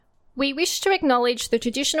We wish to acknowledge the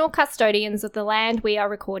traditional custodians of the land we are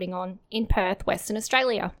recording on in Perth, Western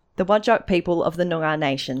Australia. The Whadjuk people of the Noongar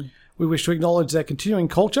Nation. We wish to acknowledge their continuing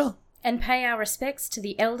culture. And pay our respects to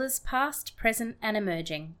the elders past, present and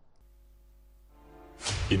emerging.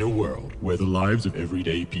 In a world where the lives of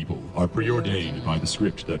everyday people are preordained by the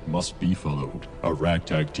script that must be followed, a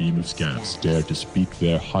ragtag team of scamps dare to speak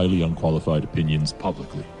their highly unqualified opinions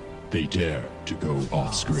publicly. They dare to go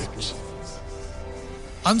off script.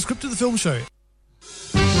 Unscripted, the film show.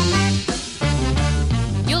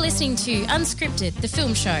 You're listening to Unscripted, the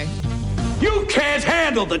film show. You can't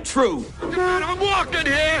handle the truth. God, I'm walking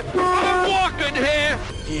here. I'm walking here.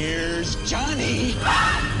 Here's Johnny.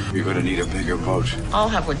 You're going to need a bigger boat. I'll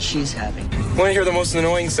have what she's having. Want to hear the most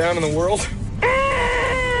annoying sound in the world?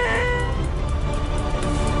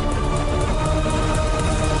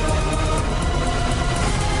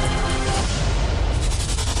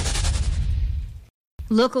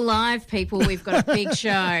 Look alive, people. We've got a big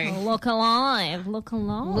show. Look alive. Look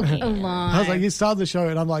alive. Look alive. I was like, you started the show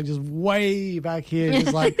and I'm like just way back here,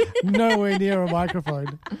 just like nowhere near a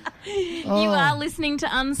microphone. You are listening to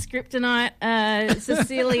Unscripted tonight.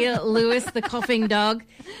 Cecilia, Lewis, the coughing dog,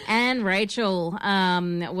 and Rachel.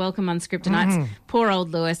 Welcome, Unscripted tonight. Poor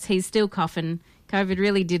old Lewis. He's still coughing. COVID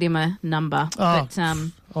really did him a number. But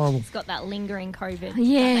he's got that lingering COVID.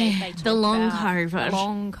 Yeah, the long about. COVID.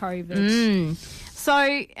 Long COVID.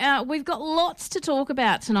 So we've got lots to talk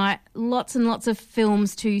about tonight, lots and lots of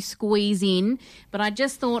films to squeeze in, but I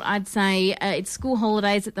just thought I'd say it's school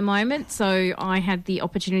holidays at the moment, so I had the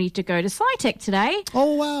opportunity to go to SciTech today.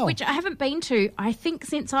 Oh, wow. Which I haven't been to, I think,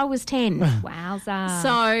 since I was 10. Wowza. So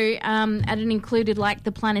and it included like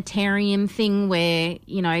the planetarium thing where,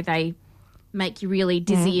 you know, they make you really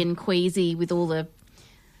dizzy and queasy with all the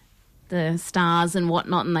stars and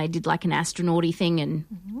whatnot, and they did like an astronauty thing and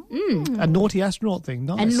a naughty astronaut thing.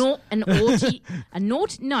 Nice. an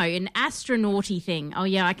astronauty thing. Oh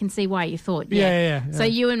yeah, I can see why you thought. Yeah. So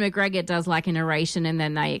Ewan McGregor does like a narration, and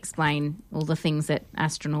then they explain all the things that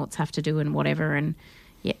astronauts have to do and whatever, and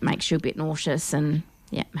it makes you a bit nauseous. And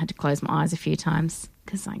I had to close my eyes a few times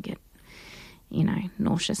because I get,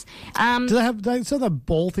 nauseous. Do they have the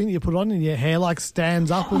ball thing that you put on and your hair like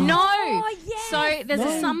stands up? And... No. Oh, yes. So there's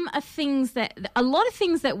a lot of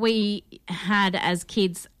things that we had as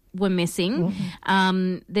kids were missing.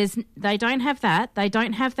 They don't have that. They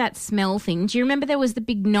don't have that smell thing. Do you remember there was the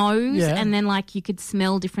big nose and then like you could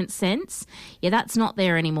smell different scents? Yeah, that's not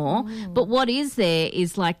there anymore. But what is there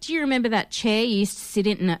is like, do you remember that chair you used to sit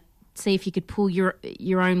in and see if you could pull your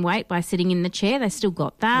own weight by sitting in the chair? They still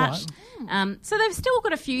got that. Right. So they've still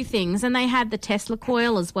got a few things, and they had the Tesla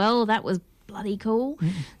coil as well. That was bloody cool.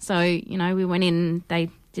 So, we went in, they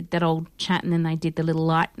did that old chat, and then they did the little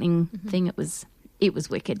lightning thing. It was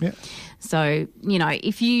wicked. Yeah. So,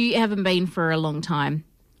 if you haven't been for a long time,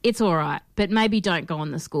 it's all right, but maybe don't go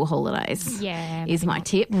on the school holidays. Yeah, is my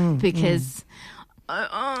tip, because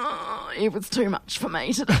it was too much for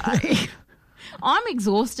me today. I'm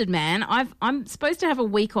exhausted, man. I'm supposed to have a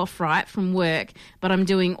week off, right, from work, but I'm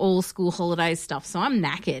doing all school holidays stuff, so I'm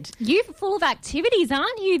knackered. You're full of activities,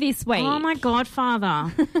 aren't you, this week? Oh, my God,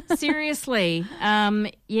 Father. Seriously.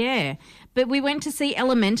 Yeah. But we went to see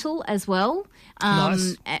Elemental as well.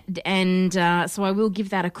 Nice. And so I will give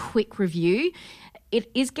that a quick review. It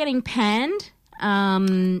is getting panned.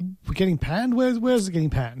 We're getting panned? Where's it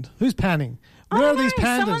getting panned? Who's panning? Where are these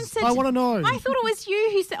pandas? I want to know. I thought it was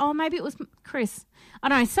you who said, maybe it was Chris. I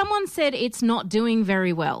don't know. Someone said it's not doing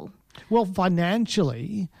very well. Well,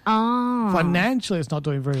 financially it's not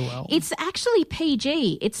doing very well. It's actually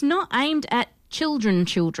PG. It's not aimed at children.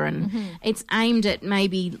 It's aimed at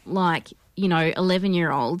maybe like,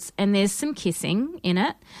 11-year-olds, and there's some kissing in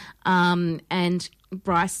it. And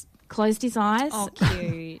Bryce closed his eyes. Oh,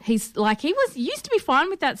 cute. He's like, he used to be fine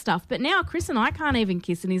with that stuff, but now Chris and I can't even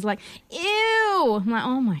kiss, and he's like, ew. I'm like,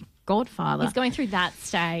 oh my God, Father. He's going through that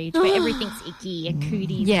stage where everything's icky and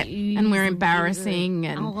cooties. Yeah, and we're embarrassing.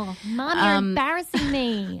 And Mum, you're embarrassing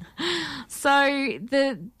me. So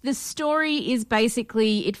the story is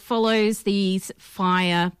basically, it follows these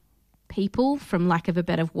fire people, from lack of a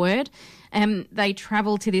better word. They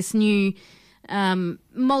travel to this new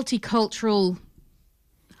multicultural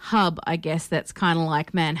hub, I guess, that's kind of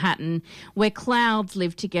like Manhattan, where clouds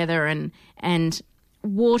live together and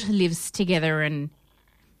water lives together and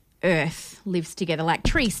earth lives together, like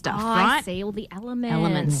tree stuff, right? I see, all the elements.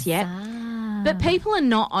 Elements, yeah. But people are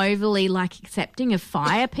not overly like accepting of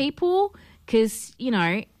fire people because,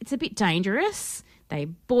 it's a bit dangerous. They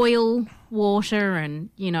boil water and,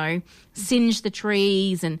 singe the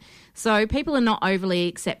trees, and so people are not overly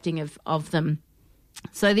accepting of them.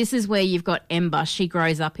 So this is where you've got Ember. She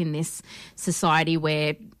grows up in this society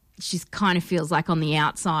where she kind of feels like on the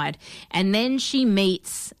outside. And then she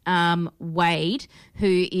meets Wade,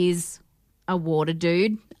 who is a water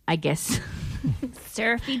dude, I guess.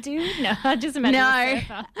 Surfy dude? No, I just imagine a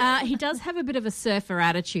surfer. He does have a bit of a surfer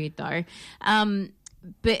attitude, though.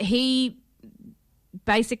 But he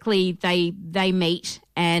basically they meet,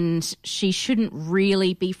 and she shouldn't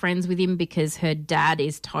really be friends with him because her dad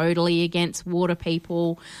is totally against water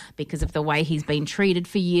people because of the way he's been treated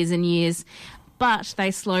for years and years. But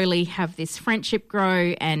they slowly have this friendship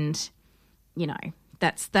grow, and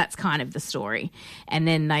that's kind of the story. And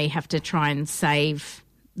then they have to try and save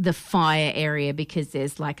the fire area because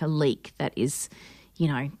there's like a leak that is,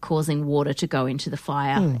 causing water to go into the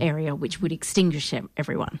fire area, which would extinguish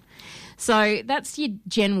everyone. So that's your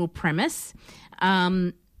general premise.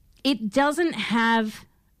 It doesn't have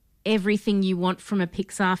everything you want from a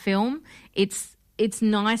Pixar film. It's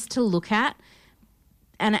nice to look at,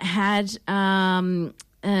 and it had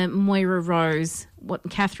Moira Rose,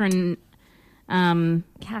 Catherine.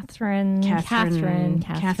 Catherine.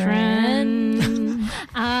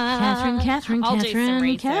 I'll do some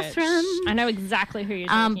research. I know exactly who you're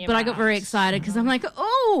talking but about. I got very excited because I'm like,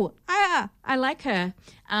 I like her.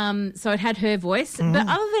 So it had her voice. But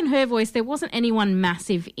other than her voice, there wasn't anyone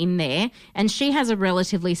massive in there. And she has a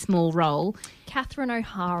relatively small role. Catherine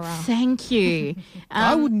O'Hara. Thank you.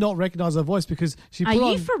 I would not recognise her voice because she put Are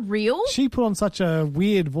on... you for real? She put on such a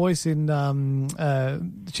weird voice in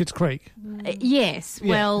Schitt's Creek. Yes,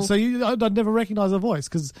 Yeah. well... So I'd never recognise her voice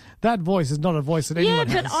because that voice is not a voice that anyone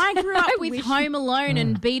has. Yeah, but I grew up with Home Alone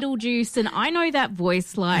and Beetlejuice, and I know that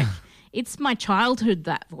voice like... It's my childhood,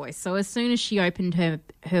 that voice. So as soon as she opened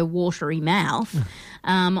her watery mouth,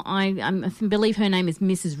 I believe her name is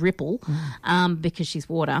Mrs. Ripple because she's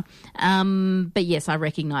water. But yes, I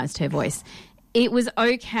recognised her voice. It was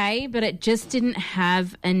okay, but it just didn't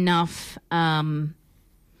have enough...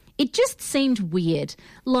 it just seemed weird.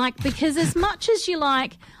 Like, because as much as you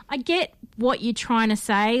like, I get what you're trying to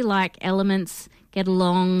say, like elements get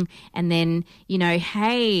along and then,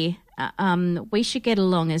 hey... we should get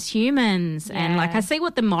along as humans. Yeah. And, I see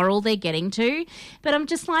what the moral they're getting to, but I'm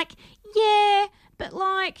just like, yeah, but,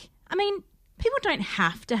 people don't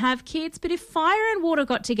have to have kids, but if fire and water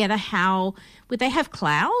got together, how would they have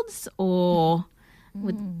clouds or,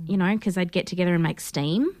 because they'd get together and make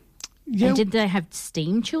steam? Yeah. And did they have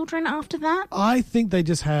steam children after that? I think they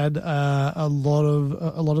just had a lot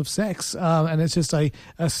of sex, and it's just a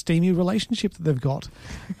steamy relationship that they've got.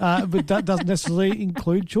 But that doesn't necessarily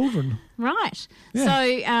include children. Right. Yeah.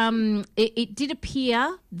 So it did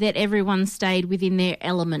appear that everyone stayed within their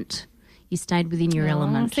element. You stayed within your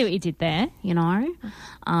element. I see what you did there.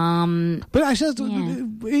 But actually,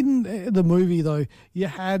 in the movie though, you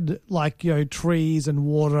had trees and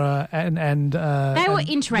water and they were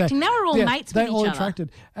interacting. They were all mates with each other. They all interacted,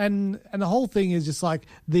 and the whole thing is just like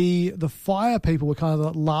the fire people were kind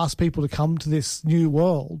of the last people to come to this new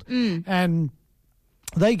world, and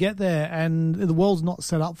they get there and the world's not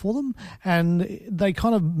set up for them, and they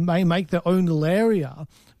kind of may make their own little area,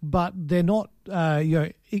 but they're not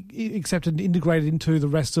accepted and integrated into the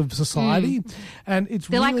rest of society. And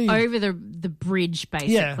they're really like over the bridge,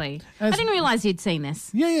 basically. Yeah. I didn't realise you'd seen this.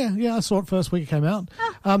 Yeah. I saw it first week it came out.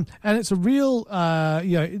 And it's a real,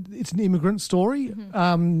 it's an immigrant story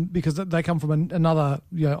because they come from another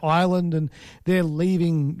island, and they're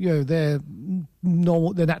leaving their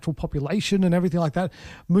natural population and everything like that,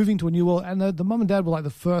 moving to a new world. And the mum and dad were like the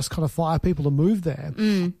first kind of fire people to move there.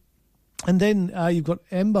 And then you've got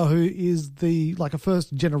Ember, who is a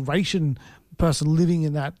first generation person living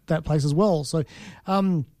in that place as well. So,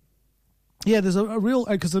 there's a real,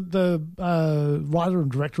 because the writer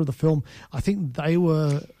and director of the film, I think they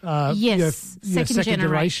were second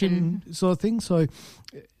generation sort of thing. So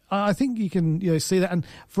I think you can see that, and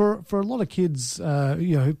for a lot of kids,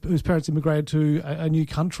 whose parents immigrated to a new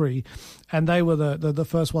country, and they were the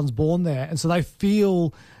first ones born there, and so they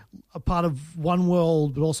feel a part of one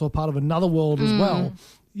world, but also a part of another world as well.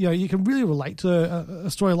 You can really relate to a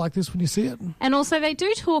story like this when you see it. And also,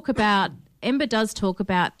 Ember does talk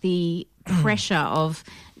about the pressure of,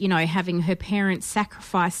 having her parents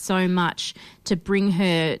sacrifice so much to bring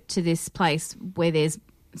her to this place where there's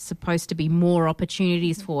supposed to be more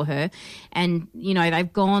opportunities for her, and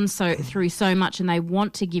they've gone through so much, and they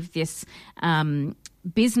want to give this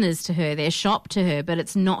business to her, their shop to her, but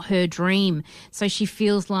it's not her dream. So she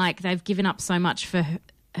feels like they've given up so much for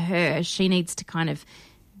her. She needs to kind of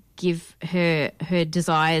give her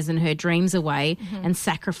desires and her dreams away and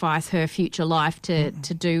sacrifice her future life to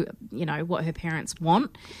do, what her parents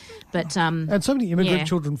want. But and so many immigrant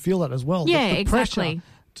children feel that as well. Yeah, the exactly.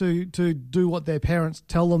 To do what their parents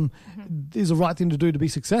tell them is the right thing to do to be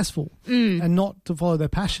successful, and not to follow their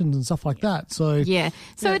passions and stuff like that. So it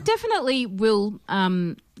definitely will,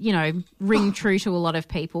 ring true to a lot of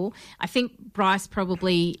people. I think Bryce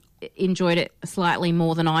probably enjoyed it slightly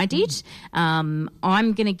more than I did. I'm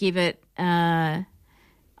going to give it. I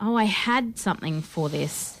had something for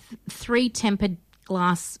this: 3 tempered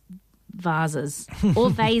glass vases or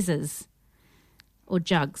vases or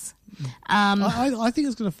jugs. I think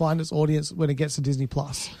it's going to find its audience when it gets to Disney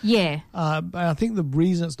Plus. Yeah. I think the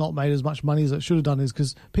reason it's not made as much money as it should have done is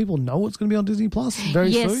because people know it's going to be on Disney Plus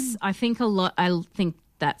very soon. Yes, I think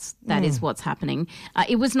that is what's happening.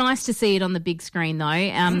 It was nice to see it on the big screen,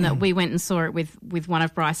 though. We went and saw it with one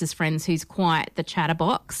of Bryce's friends who's quite the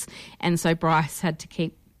chatterbox, and so Bryce had to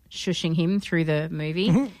keep shushing him through the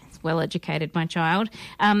movie. Well-educated, my child.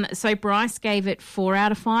 So Bryce gave it 4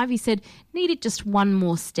 out of 5. He said, needed just one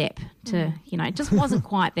more step to, it just wasn't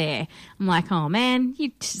quite there. I'm like, oh, man,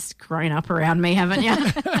 you've just grown up around me, haven't you?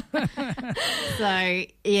 So,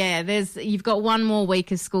 yeah, you've got one more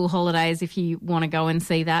week of school holidays if you want to go and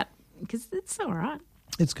see that, because it's all right.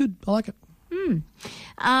 It's good. I like it.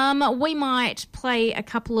 We might play a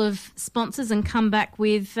couple of sponsors and come back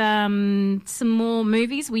with some more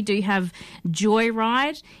movies. We do have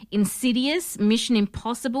Joyride, Insidious, Mission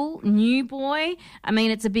Impossible, New Boy. I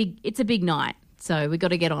mean, it's a big night, so we've got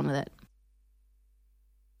to get on with it.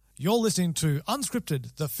 You're listening to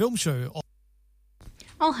Unscripted, the film show.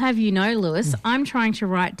 I'll have you know, Lewis, I'm trying to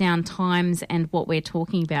write down times and what we're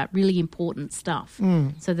talking about, really important stuff,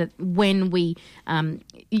 so that when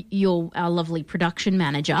our lovely production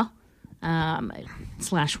manager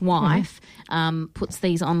 /wife puts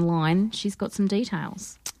these online, she's got some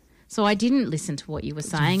details. So I didn't listen to what you were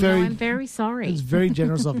saying. I'm very sorry. It's very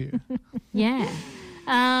generous of you. Yeah.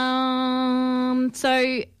 I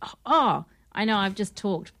know I've just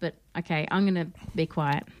talked, but okay, I'm going to be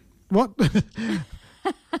quiet. What?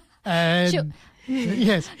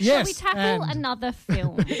 Yes. Shall we tackle another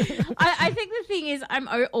film? I think the thing is I'm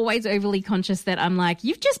always overly conscious that I'm like,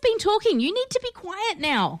 you've just been talking. You need to be quiet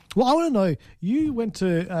now. Well, I want to know, you went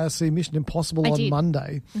to see Mission Impossible on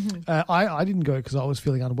Monday. I didn't go because I was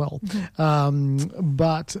feeling unwell.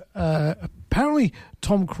 But apparently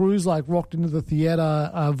Tom Cruise rocked into the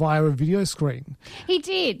theatre via a video screen. He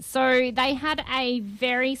did. So they had a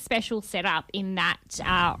very special setup in that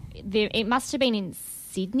it must have been in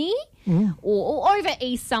Sydney or over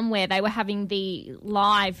east somewhere. They were having the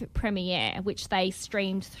live premiere, which they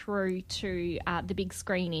streamed through to the big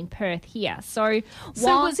screen in Perth here. So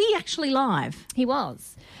was he actually live? He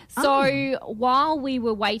was. So while we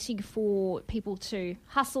were waiting for people to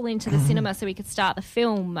hustle into the cinema so we could start the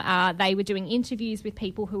film, they were doing interviews with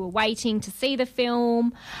people who were waiting to see the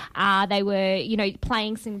film. They were,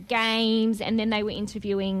 playing some games, and then they were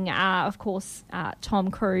interviewing, of course,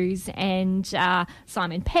 Tom Cruise and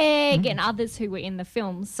Simon Pegg and others who were in the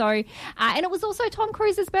film. So, and it was also Tom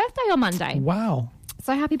Cruise's birthday on Monday. Wow.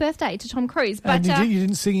 So happy birthday to Tom Cruise. But you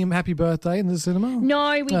didn't sing him happy birthday in the cinema?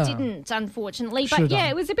 No, we didn't, unfortunately. But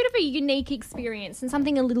it was a bit of a unique experience and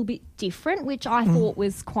something a little bit different, which I thought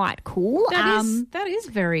was quite cool. That is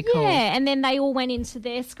very cool. Yeah, and then they all went into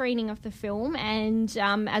their screening of the film, and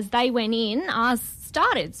as they went in, ours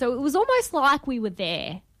started. So it was almost like we were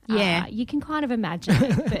there. Yeah. You can kind of imagine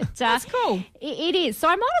it. But, that's cool. It is. So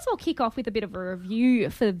I might as well kick off with a bit of a review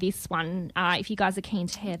for this one, if you guys are keen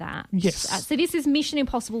to hear that. Yes. So this is Mission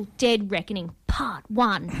Impossible Dead Reckoning Part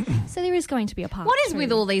 1. So there is going to be a Part 2. What is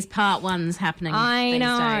with all these Part 1s happening these days?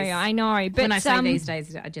 I know. But when I say these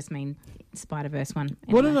days, I just mean Spider-Verse one.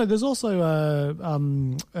 Anyway. Well, no, there's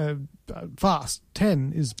also Fast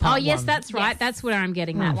 10 is Part 1. Oh, yes, that's right. Yes. That's where I'm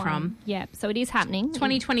getting that from. Yeah, so it is happening.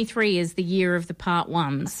 2023 is the year of the Part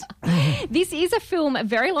 1s. This is a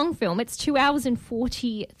very long film. It's 2 hours and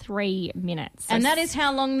 43 minutes. And that is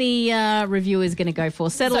how long the review is going to go for.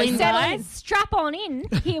 Settle in, guys. Strap on in.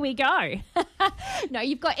 Here we go. No,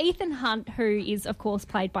 you've got Ethan Hunt, who is, of course,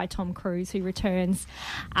 played by Tom Cruise, who returns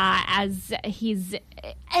as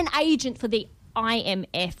an agent for the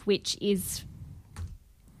IMF, which is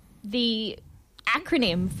the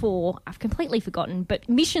acronym for, I've completely forgotten, but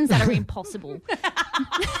missions that are impossible.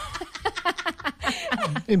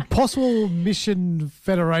 Impossible Mission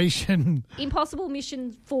Federation. Impossible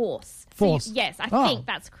Mission Force. Force. So yes, I think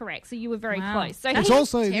that's correct. So you were very close. So It's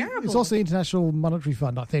also the International Monetary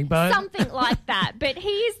Fund, I think. But something like that. But he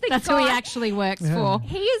is the That's guy. who he actually works for.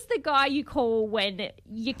 He is the guy you call when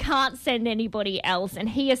you can't send anybody else, and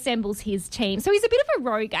he assembles his team. So he's a bit of a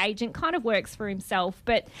rogue agent, kind of works for himself,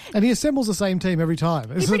 and he assembles the same team every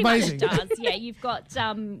time. It's amazing. Much does. Yeah, you've got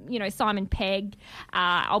Simon Pegg.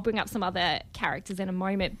 I'll bring up some other characters in a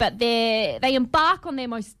moment, but they embark on their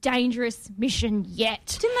most dangerous mission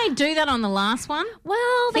yet. Didn't they do that on the last one?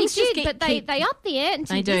 Well, they did, but they up the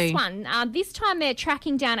ante this one. This time they're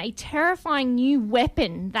tracking down a terrifying new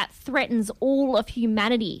weapon that threatens all of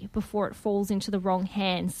humanity before it falls into the wrong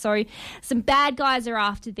hands. So some bad guys are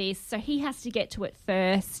after this, so he has to get to it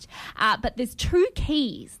first. But there's 2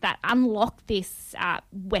 keys that unlock this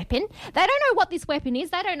weapon. They don't know what this weapon is.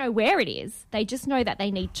 They don't know where it is. They just know that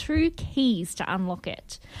they need 2 keys to unlock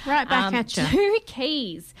it. Right back at you. 2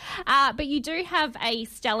 keys. But you do have a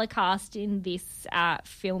stellar cast in this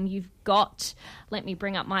film. You've got, let me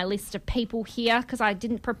bring up my list of people here because I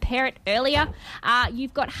didn't prepare it earlier.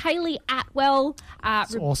 You've got Hayley Atwell,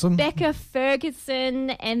 Rebecca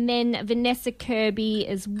Ferguson, and then Vanessa Kirby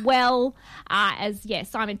as well as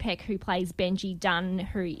Simon Pegg, who plays Benji Dunn,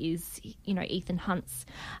 who is Ethan Hunt's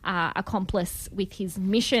accomplice with his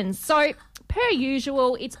mission. So per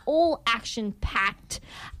usual, it's all action-packed.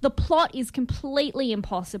 The plot is completely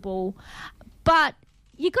impossible, but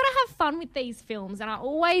you've got to have fun with these films, and I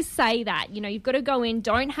always say that, you've got to go in,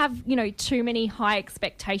 don't have, too many high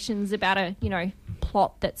expectations about a,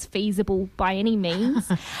 plot that's feasible by any means.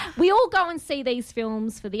 We all go and see these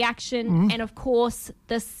films for the action and, of course,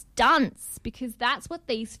 the stunts, because that's what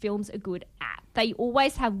these films are good at. They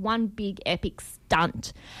always have one big epic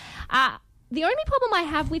stunt. The only problem I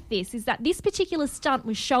have with this is that this particular stunt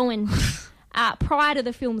was shown prior to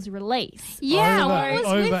the film's release. Yeah, what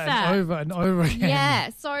was with that? Over and over again. Yeah,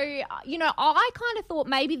 so, I kind of thought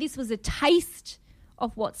maybe this was a taste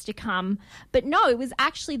of what's to come, but no, it was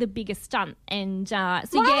actually the biggest stunt. And why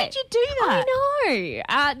did you do that?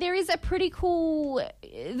 I know. There is a pretty cool.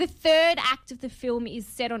 The third act of the film is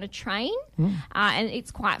set on a train, and it's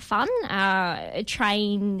quite fun. A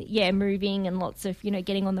train, moving and lots of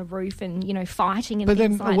getting on the roof and fighting and but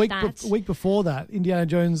things then like that. A week before that, Indiana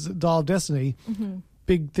Jones Dial of Destiny,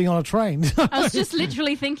 big thing on a train. I was just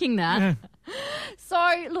literally thinking that. Yeah.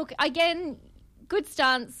 So look, again, good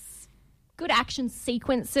stunts. Good action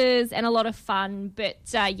sequences and a lot of fun, but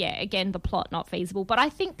again, the plot not feasible. But I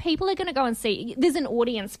think people are going to go and see. There's an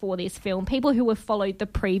audience for this film. People who have followed the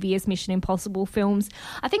previous Mission Impossible films.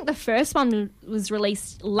 I think the first one was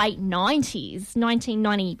released late 90s,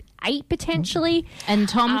 1998 potentially. And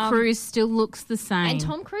Tom Cruise still looks the same. And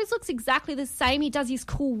Tom Cruise looks exactly the same. He does his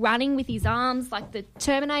cool running with his arms like the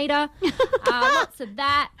Terminator. Lots of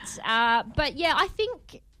that. But yeah, I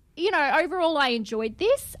think, overall I enjoyed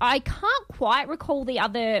this. I can't quite recall the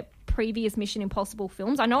other previous Mission Impossible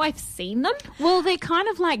films. I know I've seen them. Well, they're kind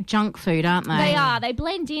of like junk food, aren't they? They are. They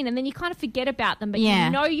blend in and then you kind of forget about them, but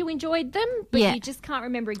you enjoyed them, but you just can't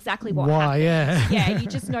remember exactly what happened. Yeah, you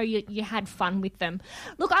just know you had fun with them.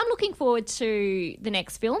 Look, I'm looking forward to the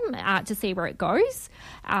next film to see where it goes.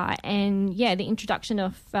 And the introduction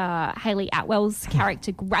of Hayley Atwell's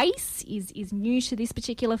character Grace is new to this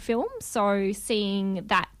particular film. So seeing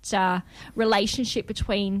that relationship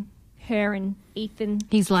between her and Ethan.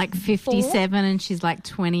 He's like 57 and she's like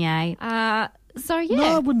 28. No,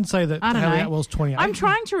 I wouldn't say that Hayley Atwell's 28. I'm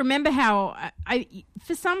trying to remember how,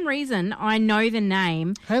 for some reason, I know the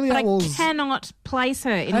name, but I cannot place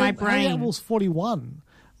her in my brain. Hayley Atwell's 41.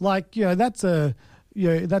 That's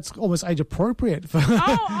almost age appropriate for.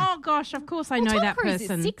 Oh gosh, of course I know that Tom Cruise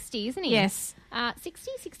person. Is 60, isn't he? Yes.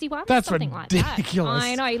 60, 61, that's something ridiculous. Like that.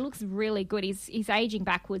 I know, he looks really good. He's aging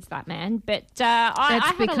backwards, that man. But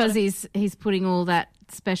that's because he's putting all that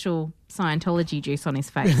special Scientology juice on his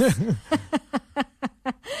face.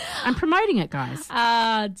 I'm promoting it, guys.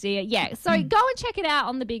 Oh, dear. Yeah, so go and check it out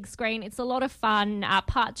on the big screen. It's a lot of fun.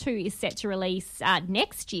 Part 2 is set to release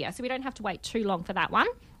next year, so we don't have to wait too long for that one.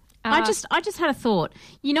 I just had a thought.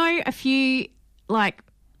 A few,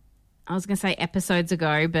 I was going to say episodes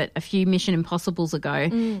ago, but a few Mission Impossibles ago,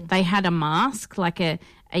 they had a mask, like a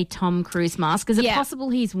Tom Cruise mask. Is it possible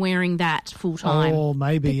he's wearing that full time? Oh,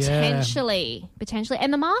 maybe, Potentially.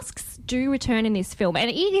 And the masks do return in this film, and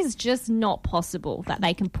it is just not possible that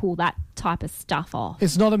they can pull that type of stuff off.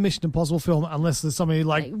 It's not a Mission Impossible film unless there's somebody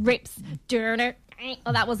like rips,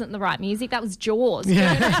 Oh, that wasn't the right music. That was Jaws.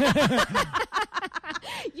 Yeah.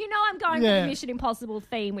 You know I'm going for the Mission Impossible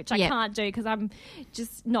theme, which I can't do because I'm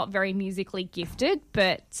just not very musically gifted.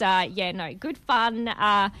 But, good fun.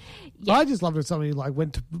 I just loved it if somebody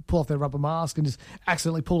went to pull off their rubber mask and just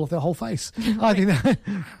accidentally pulled off their whole face. I think that...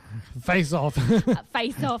 Face Off.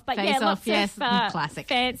 Face Off. But lots of classic.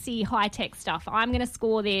 Fancy high-tech stuff. I'm going to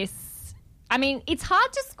score this. I mean, it's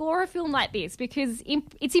hard to score a film like this because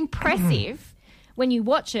it's impressive when you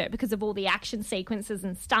watch it because of all the action sequences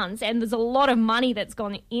and stunts, and there's a lot of money that's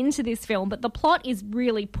gone into this film, but the plot is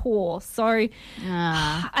really poor. So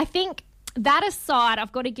I think that aside,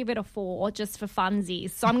 I've got to give it a 4 just for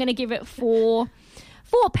funsies. So I'm going to give it 4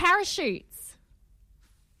 parachutes.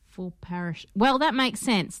 4 parachutes. Well, that makes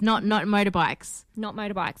sense. Not motorbikes. Not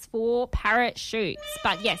motorbikes. 4 parachutes.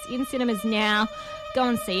 But yes, in cinemas now. Go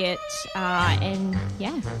and see it.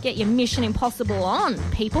 Get your Mission Impossible on,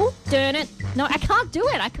 people. Darn it. No, I can't do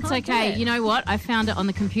it. It's okay. You know what? I found it on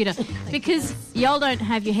the computer. Because y'all don't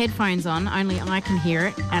have your headphones on. Only I can hear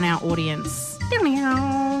it and our audience.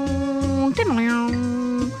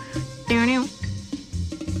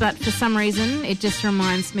 But for some reason, it just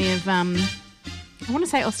reminds me of... I want to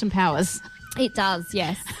say Austin Powers. It does,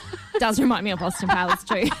 yes. It does remind me of Austin Powers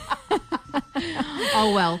too.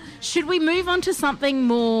 Oh, well. Should we move on to something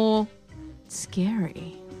more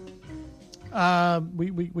scary?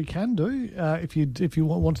 We can do if you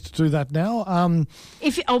wanted to do that now.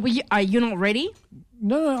 You're not ready?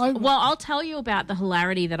 No. Well, I'll tell you about the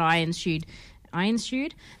hilarity that I ensued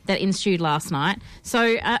last night.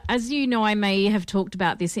 So, as you know, I may have talked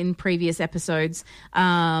about this in previous episodes.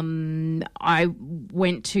 I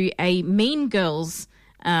went to a Mean Girls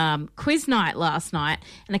quiz night last night,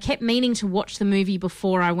 and I kept meaning to watch the movie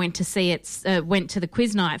before I went to see it. Went to the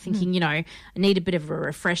quiz night, thinking, I need a bit of a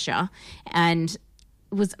refresher, and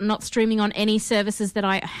was not streaming on any services that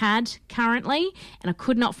I had currently, and I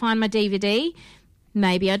could not find my DVD.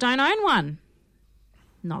 Maybe I don't own one.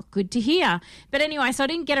 Not good to hear. But anyway, so I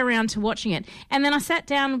didn't get around to watching it. And then I sat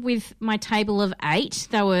down with my table of 8.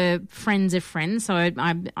 They were friends of friends, so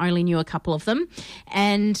I only knew a couple of them.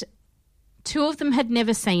 And 2 of them had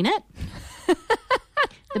never seen it.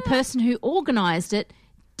 The person who organised it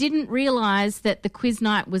didn't realise that the quiz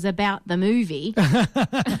night was about the movie.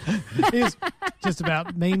 It's just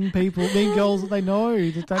about mean people, mean girls that they know.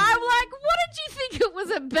 I'm like, what did you think it was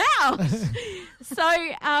about? So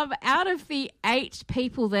out of the 8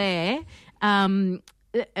 people there,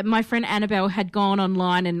 my friend Annabelle had gone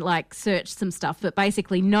online and searched some stuff, but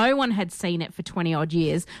basically no one had seen it for 20 odd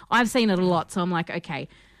years. I've seen it a lot, so I'm like, okay,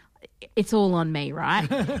 it's all on me, right?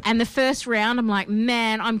 And the first round, I'm like,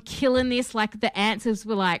 man, I'm killing this. The answers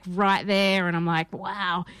were right there, and I'm like,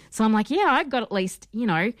 wow. So I'm like, yeah, I got at least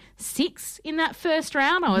 6 in that first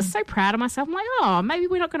round. I was so proud of myself. I'm like, oh, maybe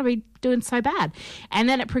we're not going to be doing so bad. And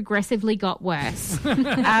then it progressively got worse.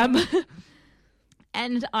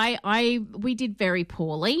 And we did very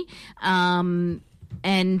poorly.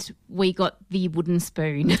 And we got the wooden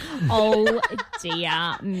spoon. Oh,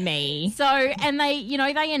 dear me. So, and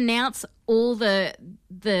they announce all the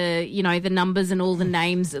numbers and all the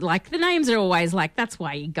names. The names are always that's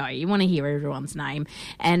why you go. You want to hear everyone's name.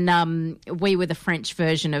 And we were the French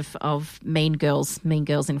version of Mean Girls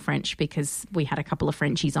in French, because we had a couple of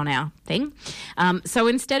Frenchies on our thing. So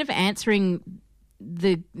instead of answering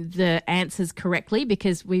the answers correctly,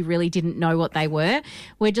 because we really didn't know what they were,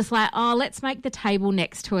 we're just let's make the table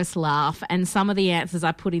next to us laugh. And some of the answers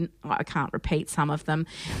I put in, I can't repeat some of them,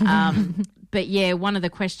 but yeah, one of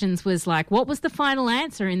the questions was what was the final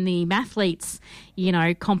answer in the mathletes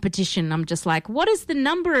competition? I'm just what is the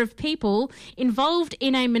number of people involved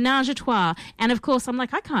in a menage a trois? And of course I'm I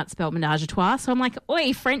can't spell menage a trois, so I'm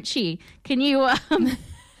oi, Frenchie, can you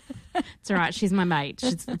it's all right, she's my mate.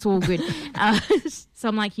 It's all good. So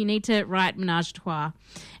I'm you need to write menage a trois.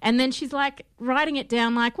 And then she's writing it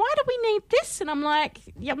down why do we need this? And I'm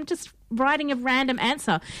yeah, I'm just writing a random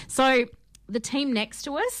answer. So the team next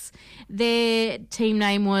to us, their team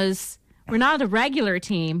name was, we're not a regular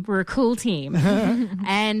team, we're a cool team.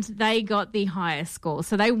 And they got the highest score.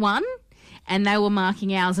 So they won. And they were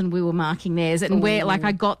marking ours and we were marking theirs. And we're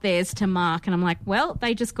I got theirs to mark. And I'm well,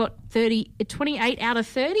 they just got 28 out of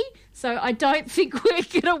 30. So I don't think we're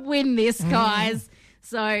going to win this, guys.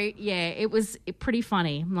 So, yeah, it was pretty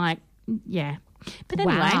funny. I'm yeah. But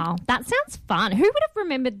anyway. Wow, that sounds fun. Who would have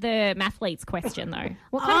remembered the mathletes question, though?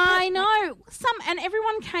 I know. And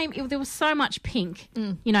everyone came, there was so much pink.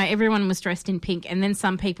 Everyone was dressed in pink. And then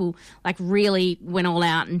some people, really went all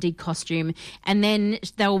out and did costume. And then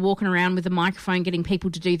they were walking around with a microphone getting people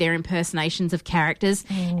to do their impersonations of characters.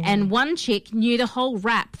 And one chick knew the whole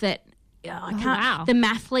rap that the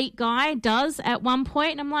mathlete guy does at one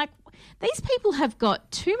point. And I'm these people have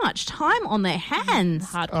got too much time on their hands.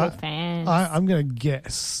 Hardcore fans. I'm going to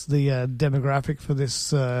guess the demographic for this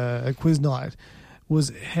quiz night was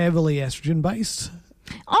heavily estrogen based.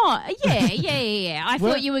 Oh, yeah. I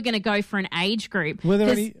thought you were going to go for an age group. Were there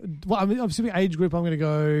any? Well, I'm assuming age group. I'm going to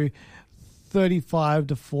go 35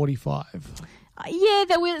 to 45. Yeah,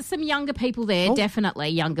 there were some younger people there, definitely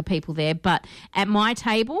younger people there. But at my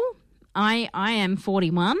table, I am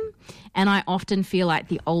 41, and I often feel like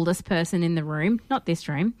the oldest person in the room. Not this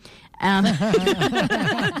room. Sorry,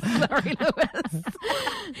 Lewis.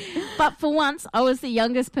 But for once, I was the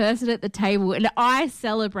youngest person at the table, and I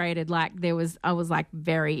celebrated like I was like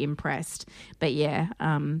very impressed. But yeah,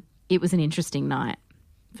 it was an interesting night.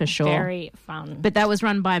 For sure. Very fun. But that was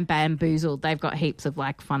run by Bamboozled. They've got heaps of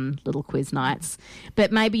like fun little quiz nights.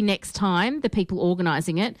 But maybe next time the people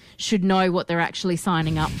organising it should know what they're actually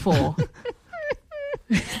signing up for.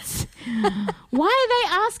 Why are they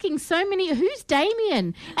asking so many? Who's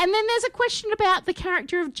Damien? And then there's a question about the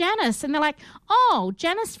character of Janice. And they're like, oh,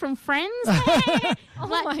 Janice from Friends? Oh,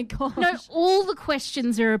 my gosh. No, all the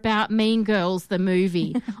questions are about Mean Girls, the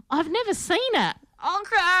movie. I've never seen it.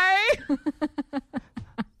 Okay.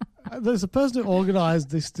 There's a person who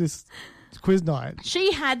organised this quiz night.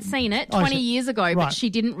 She had seen it 20 years ago, but she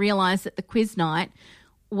didn't realise that the quiz night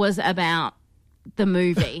was about the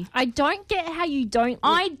movie. I don't get how you don't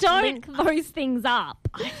link those things up.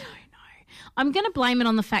 I don't know. I'm going to blame it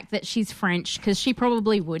on the fact that she's French, because she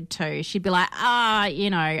probably would too. She'd be like,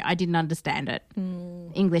 I didn't understand it.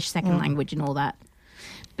 English second language and all that.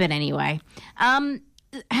 But anyway,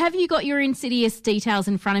 have you got your Insidious details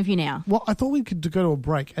in front of you now? Well, I thought we could go to a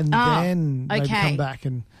break and then maybe come back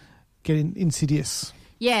and get Insidious.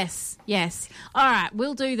 Yes. All right,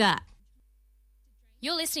 we'll do that.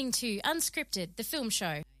 You're listening to Unscripted, the film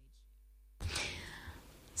show.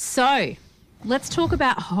 So, let's talk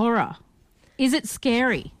about horror. Is it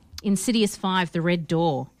scary? Insidious 5, The Red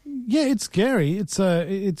Door. Yeah, it's scary. It's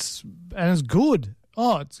good.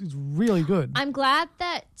 Oh, it's really good. I'm glad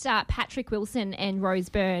that Patrick Wilson and Rose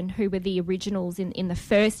Byrne, who were the originals in the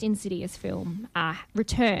first Insidious film,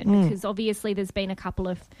 return, because obviously there's been a couple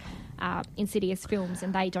of Insidious films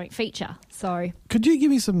and they don't feature. So, could you give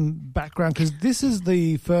me some background? Because this is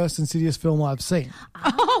the first Insidious film I've seen.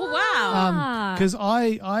 Oh, wow. Because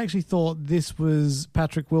I actually thought this was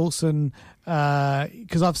Patrick Wilson,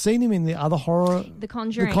 because I've seen him in the other horror. The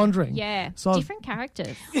Conjuring. The Conjuring. Yeah. So different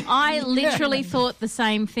characters. I literally thought the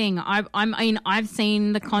same thing. I mean, I've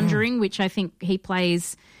seen The Conjuring, which I think he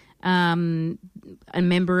plays a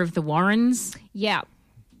member of the Warrens. Yeah.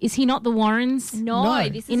 Is he not the Warrens? No,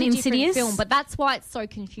 this is in a Insidious? different film, but that's why it's so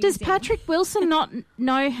confusing. Does Patrick Wilson not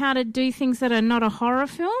know how to do things that are not a horror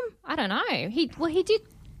film? I don't know. He did.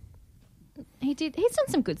 He's done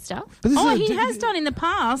some good stuff. He has done in the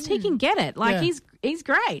past. He can get it. Like, he's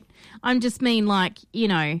great. I'm just mean, like,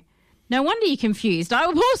 no wonder you're confused. I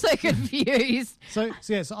was also confused. So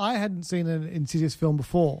I hadn't seen an Insidious film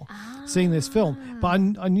before, seeing this film, but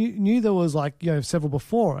I knew there was several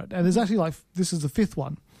before it, and there's actually this is the fifth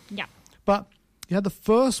one. Yeah. But you had the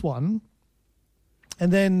first one,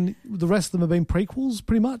 and then the rest of them have been prequels,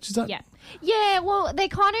 pretty much. Is that? Yeah. Yeah. Well, they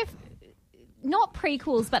kind of. Not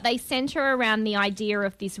prequels, but they centre around the idea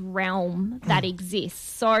of this realm that exists.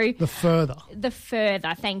 So The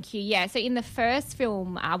Further, thank you. Yeah, so in the first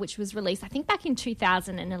film, which was released, I think back in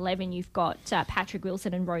 2011, you've got Patrick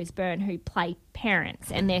Wilson and Rose Byrne who play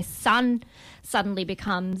parents, and their son suddenly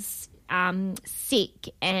becomes sick,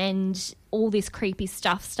 and all this creepy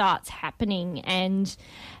stuff starts happening, and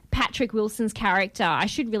Patrick Wilson's character, I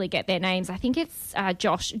should really get their names. I think it's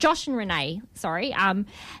Josh and Renee, sorry.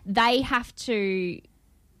 They have to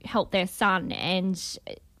help their son, and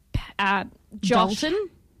Josh... Dalton?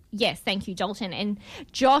 Yes, thank you, Dalton. And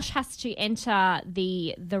Josh has to enter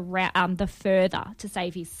the Further to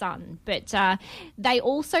save his son. But they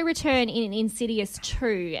also return in Insidious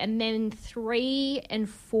 2, and then 3 and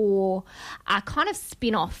 4 are kind of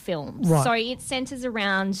spin-off films. Right. So it centres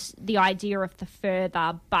around the idea of the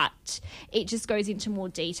Further, but it just goes into more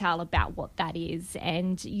detail about what that is.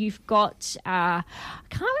 And you've got, I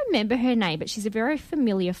can't remember her name, but she's a very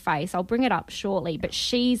familiar face. I'll bring it up shortly, but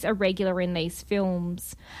she's a regular in these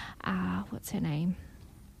films. What's her name?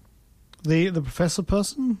 The professor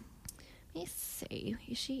person? Let me see.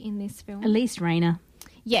 Is she in this film? Elise Rayner.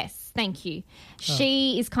 Yes, thank you.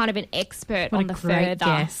 She is kind of an expert on the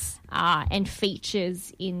Further, and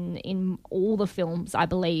features in all the films, I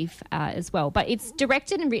believe, as well. But it's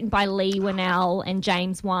directed and written by Lee Winnell and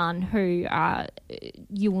James Wan, who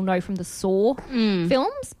you will know from the Saw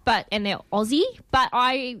films, and they're Aussie. But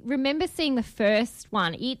I remember seeing the first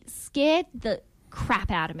one. It scared the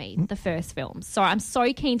crap out of me, the first film. So I'm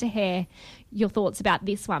so keen to hear your thoughts about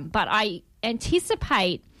this one. But I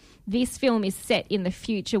anticipate this film is set in the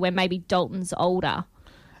future when maybe Dalton's older.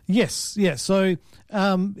 Yes. So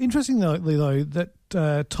interestingly, though,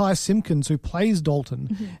 that Ty Simpkins, who plays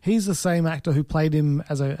Dalton, he's the same actor who played him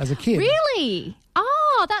as a kid. Really?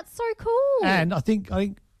 Oh, that's so cool. And I think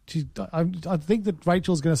that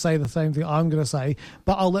Rachel's going to say the same thing I'm going to say,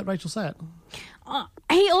 but I'll let Rachel say it.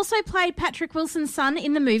 He also played Patrick Wilson's son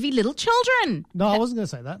in the movie Little Children. No, I wasn't going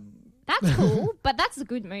to say that. That's cool, but that's a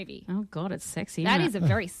good movie. Oh, God, it's sexy. That is a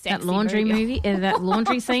very sexy that laundry movie. That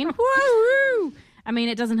laundry scene. Woo! I mean,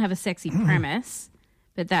 it doesn't have a sexy premise,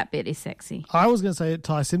 but that bit is sexy. I was going to say that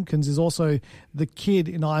Ty Simpkins is also the kid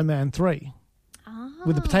in Iron Man 3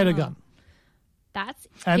 with the potato gun.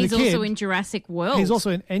 He's also in Jurassic World. He's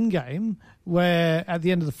also in Endgame, where at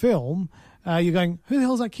the end of the film, you're going, who the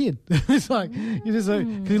hell is that kid? It's like, because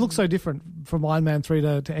he looks so different from Iron Man 3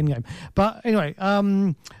 to Endgame. But anyway,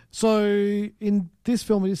 so in this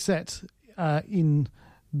film, it is set in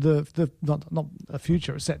the not a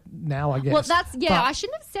future, it's set now, I guess. Well, I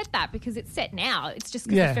shouldn't have said that because it's set now. It's just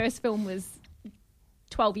because the first film was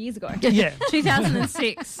 12 years ago. Yeah.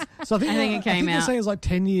 2006. So I think it came out. They're saying it's like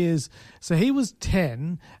 10 years. So he was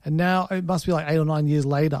 10 and now it must be like 8 or 9 years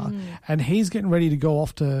later and he's getting ready to go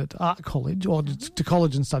off to art college or to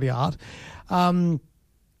college and study art.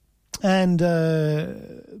 And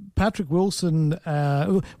Patrick Wilson,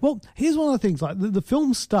 well, here's one of the things, like the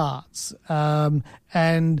film starts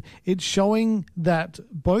and it's showing that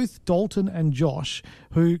both Dalton and Josh,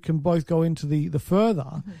 who can both go into the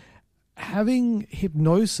further, having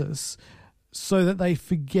hypnosis so that they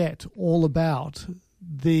forget all about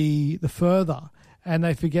the further and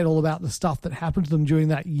they forget all about the stuff that happened to them during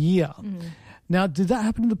that year. Now, did that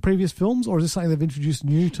happen in the previous films or is this something they've introduced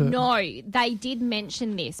new to? No, they did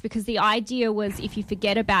mention this because the idea was if you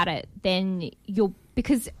forget about it, then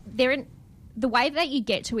because the way that you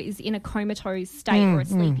get to it is in a comatose state or a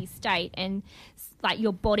sleepy state and like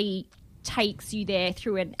your body takes you there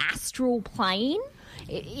through an astral plane.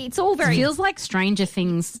 It's all very... It feels like Stranger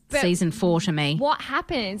Things season 4 to me. What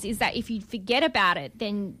happens is that if you forget about it,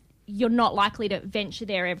 then you're not likely to venture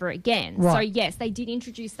there ever again. Right. So, yes, they did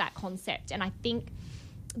introduce that concept. And I think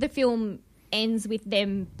the film ends with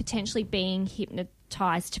them potentially being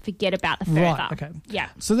hypnotised to forget about the further. Right, okay. Yeah.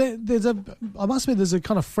 So I must admit there's a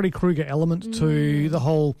kind of Freddy Krueger element to the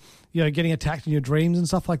whole, getting attacked in your dreams and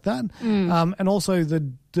stuff like that. And also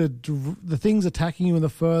the things attacking you in the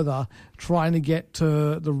further, trying to get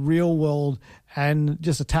to the real world and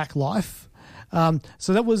just attack life.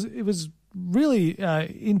 So it was really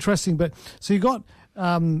interesting. But so you got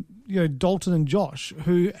Dalton and Josh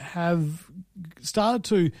who have started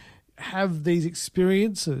to have these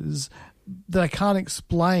experiences that I can't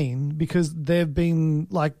explain because they've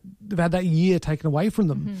had that year taken away from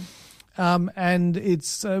them. And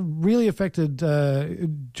it's really affected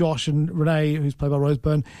Josh and Renee, who's played by Rose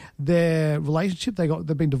Byrne, their relationship.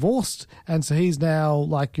 They've been divorced, and so he's now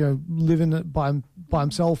living it by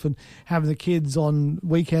himself and having the kids on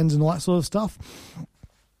weekends and all that sort of stuff.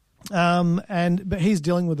 But he's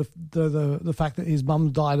dealing with the fact that his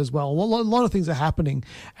mum died as well. A lot of things are happening,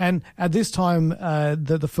 and at this time,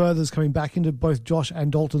 the further's coming back into both Josh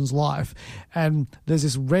and Dalton's life, and there's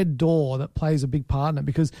this red door that plays a big part in it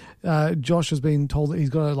because Josh has been told that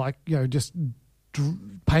he's got to just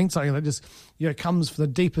paint something that just comes from the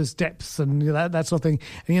deepest depths and that sort of thing,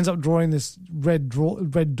 and he ends up drawing this red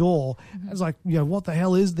door. It's like, what the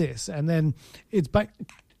hell is this? And then it's back.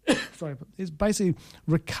 Sorry, it's basically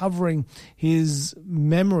recovering his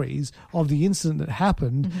memories of the incident that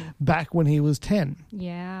happened back when he was 10.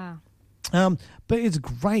 Yeah. But it's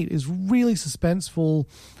great. It's really suspenseful.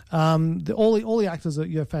 All the actors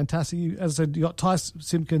are fantastic. As I said, you got Ty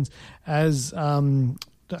Simpkins as go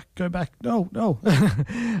back. No.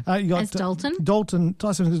 You got as Dalton.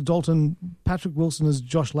 Ty Simpkins as Dalton. Patrick Wilson as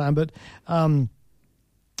Josh Lambert.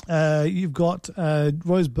 You've got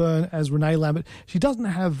Rose Byrne as Renee Lambert. She doesn't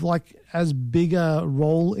have as big a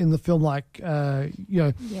role in the film,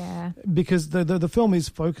 because the film is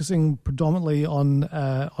focusing predominantly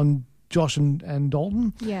on Josh and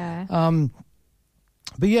Dalton. Yeah.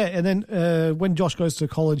 But yeah, and then when Josh goes to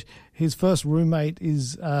college, his first roommate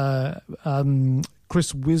is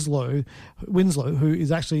Chris Winslow, who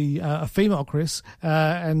is actually a female Chris,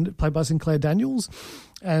 and played by Sinclair Daniels,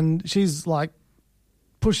 and she's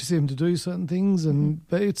pushes him to do certain things,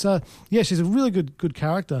 but it's she's a really good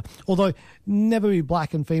character. Although never be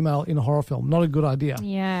black and female in a horror film, not a good idea.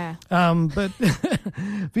 Yeah. But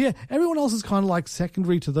yeah, everyone else is kind of like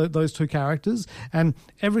secondary to those two characters, and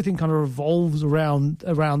everything kind of revolves around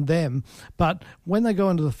them. But when they go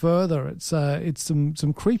into the further, it's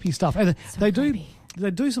some creepy stuff, and they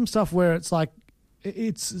do some stuff where it's like,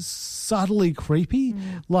 it's subtly creepy.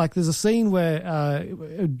 Like there's a scene where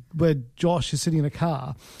Josh is sitting in a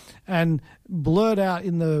car, and blurred out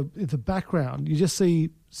in the background, you just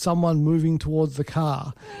see someone moving towards the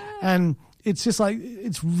car, and it's just like,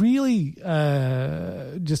 it's really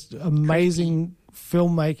just amazing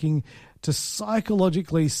filmmaking to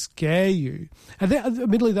psychologically scare you. And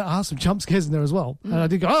admittedly, there are some jump scares in there as well. And I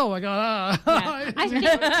did go, oh my God. Yeah. I think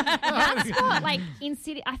that's what, like,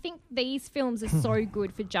 Insidious, I think these films are so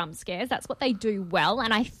good for jump scares. That's what they do well.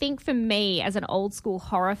 And I think for me, as an old school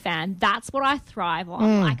horror fan, that's what I thrive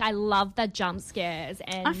on. Like, I love the jump scares.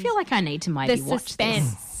 And I feel like I need to maybe watch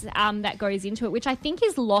suspense that goes into it, which I think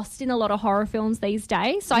is lost in a lot of horror films these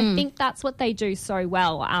days. So I think that's what they do so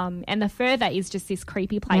well. And the further is just this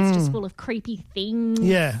creepy place, just full of creepy things.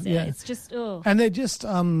 Yeah. It's just, and they're just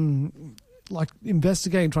like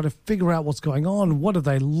investigating, trying to figure out what's going on. What have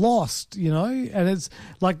they lost? And it's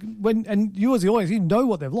like and you as the audience, you know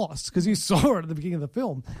what they've lost because you saw it at the beginning of the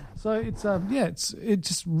film. So it's it's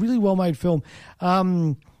just really well made film.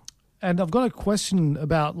 And I've got a question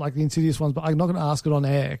about like the Insidious ones, but I'm not going to ask it on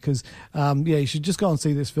air because, you should just go and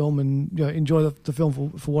see this film and enjoy the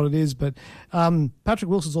film for what it is. But Patrick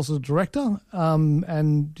Wilson's also the director,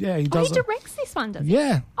 and he does. He directs this one, does he?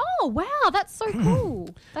 Yeah. Oh wow, that's so cool.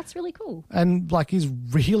 That's really cool. And like he's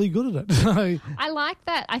really good at it. I like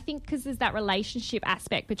that. I think because there's that relationship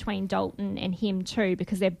aspect between Dalton and him too,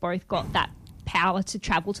 because they've both got that power to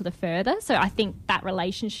travel to the further. So I think that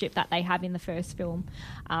relationship that they have in the first film,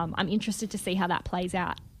 I'm interested to see how that plays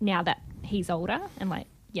out now that he's older and like,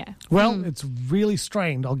 yeah. Well, it's really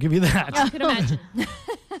strained, I'll give you that. I could imagine.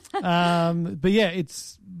 But yeah,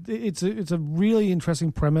 it's a really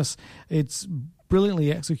interesting premise. It's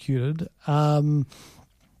brilliantly executed.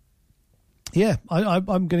 Yeah, I'm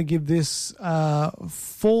going to give this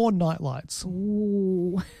 4 nightlights.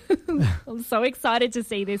 Ooh. I'm so excited to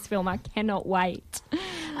see this film. I cannot wait.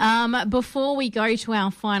 Before we go to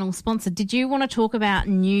our final sponsor, did you want to talk about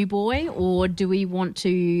New Boy or do we want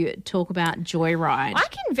to talk about Joyride? I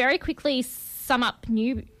can very quickly sum up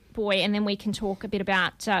New Boy and then we can talk a bit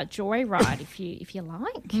about Joyride if you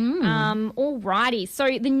like. Alrighty. So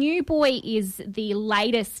The New Boy is the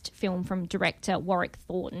latest film from director Warwick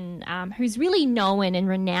Thornton, who's really known and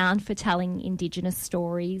renowned for telling Indigenous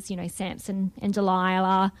stories, Samson and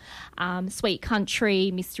Delilah, Sweet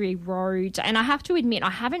Country, Mystery Road. And I have to admit, I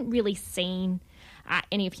haven't really seen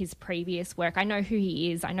any of his previous work. I know who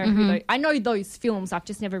he is. I know I know those films. I've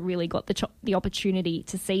just never really got the opportunity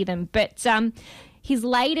to see them. But his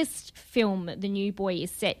latest film, The New Boy,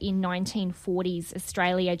 is set in 1940s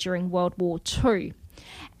Australia during World War II.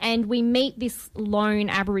 And we meet this lone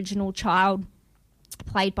Aboriginal child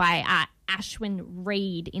played by Ashwin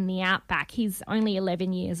Reed in the outback. He's only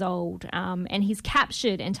 11 years old, and he's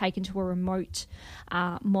captured and taken to a remote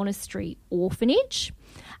monastery orphanage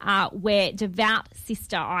where devout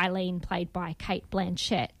Sister Eileen, played by Kate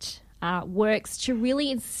Blanchett, works to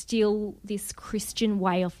really instill this Christian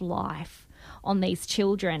way of life on these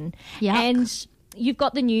children. Yuck. And you've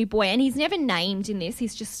got the new boy, and he's never named in this.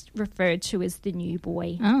 He's just referred to as the new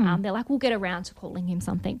boy. They're like, we'll get around to calling him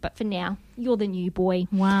something, but for now, you're the new boy.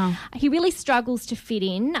 Wow. He really struggles to fit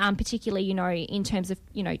in, particularly, in terms of,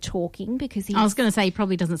 talking, because I was going to say he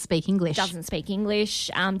probably doesn't speak English. Doesn't speak English,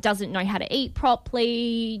 doesn't know how to eat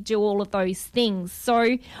properly, do all of those things.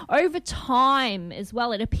 So over time as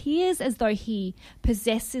well, it appears as though he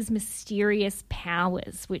possesses mysterious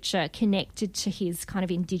powers which are connected to his kind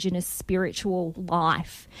of Indigenous spiritual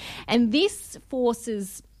life. And this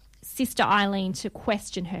forces Sister Eileen to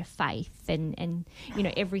question her faith and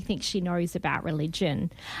everything she knows about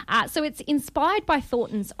religion. So it's inspired by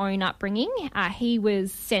Thornton's own upbringing. He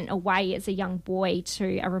was sent away as a young boy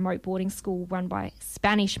to a remote boarding school run by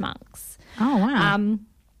Spanish monks. Oh, wow.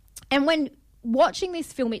 And when watching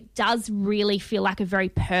this film, it does really feel like a very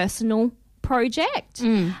personal project.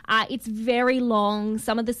 It's very long.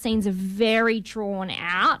 Some of the scenes are very drawn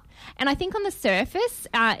out. And I think on the surface,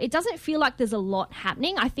 it doesn't feel like there's a lot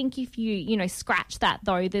happening. I think if you, scratch that,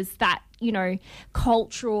 though, there's that,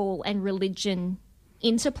 cultural and religion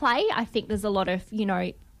interplay. I think there's a lot of,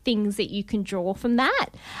 things that you can draw from that.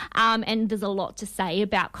 And there's a lot to say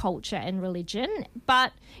about culture and religion.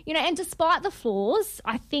 But, and despite the flaws,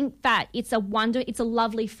 I think that it's a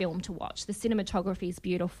lovely film to watch. The cinematography is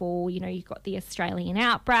beautiful. You've got the Australian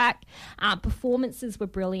outbreak. Performances were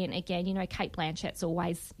brilliant again. Kate Blanchett's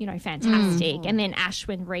always, fantastic. And then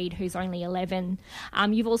Ashwin Reed, who's only 11.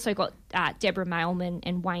 You've also got Deborah Mailman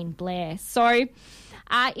and Wayne Blair. So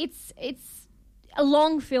it's a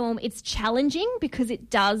long film. It's challenging because it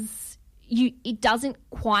doesn't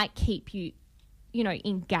quite keep you,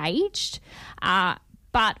 engaged. But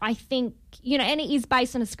I think, and it is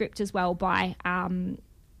based on a script as well by,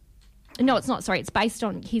 no, it's not. Sorry, it's based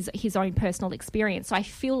on his own personal experience. So I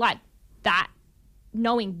feel like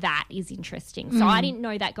knowing that is interesting. So I didn't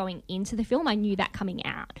know that going into the film. I knew that coming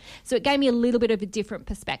out. So it gave me a little bit of a different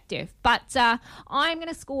perspective. But I'm going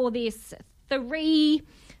to score this three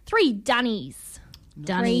Dunnies.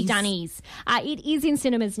 Three Dunnies. It is in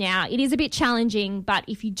cinemas now. It is a bit challenging, but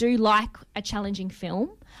if you do like a challenging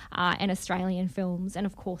film and Australian films and,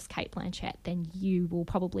 of course, Kate Blanchett, then you will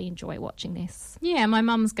probably enjoy watching this. Yeah, my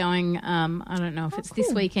mum's going, I don't know if it's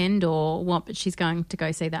this weekend or what, but she's going to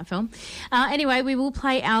go see that film. Anyway, we will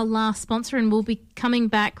play our last sponsor and we'll be coming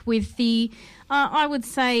back with the, I would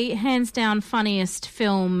say, hands down funniest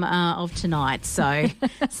film of tonight. So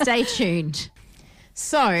stay tuned.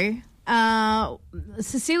 So...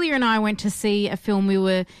 Cecilia and I went to see a film. We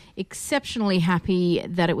were exceptionally happy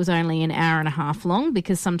that it was only an hour and a half long,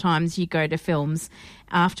 because sometimes you go to films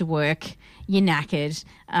after work, you're knackered,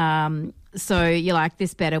 so you're like,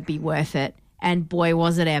 this better be worth it. And boy,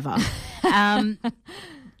 was it ever.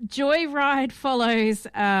 Joyride follows.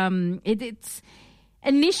 It's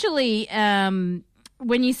initially...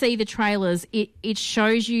 when you see the trailers, it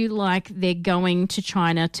shows you like they're going to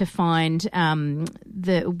China to find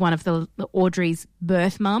one of the Audrey's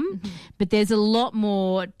birth mum, but there's a lot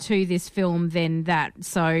more to this film than that.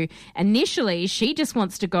 So initially, she just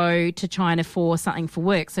wants to go to China for something for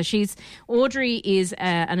work. So Audrey is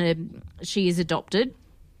she is adopted.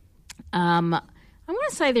 I'm going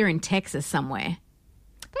to say they're in Texas somewhere.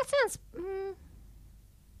 That sounds.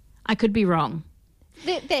 I could be wrong.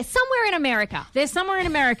 They're somewhere in America. They're somewhere in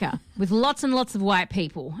America with lots and lots of white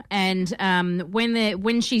people. And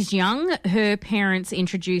when she's young, her parents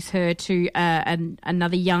introduce her to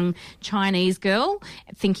another young Chinese girl,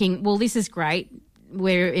 thinking, well, this is great.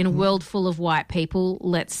 We're in a world full of white people.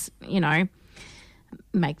 Let's,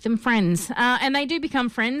 make them friends. And they do become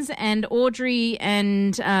friends. And Audrey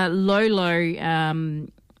and Lolo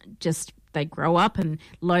they grow up, and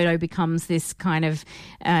Lolo becomes this kind of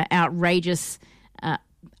outrageous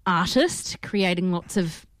artist, creating lots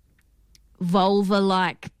of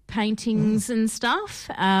vulva-like paintings and stuff.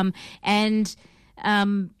 And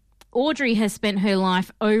Audrey has spent her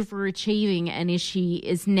life overachieving, and she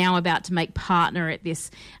is now about to make partner at this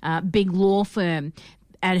big law firm.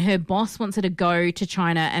 And her boss wants her to go to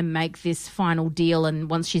China and make this final deal. And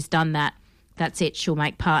once she's done that, that's it, she'll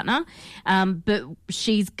make partner. But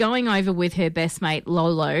she's going over with her best mate,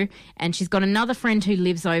 Lolo, and she's got another friend who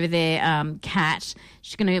lives over there, Kat.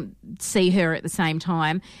 She's going to see her at the same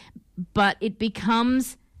time. But it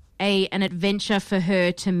becomes an adventure for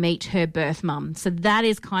her to meet her birth mum. So that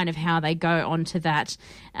is kind of how they go onto that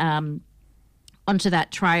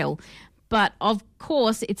trail. But, of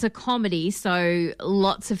course, it's a comedy, so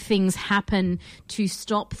lots of things happen to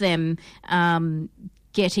stop them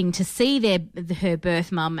getting to see her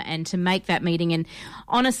birth mum and to make that meeting. And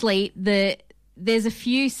honestly, there's a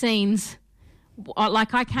few scenes,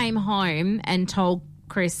 like I came home and told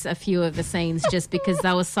Chris a few of the scenes just because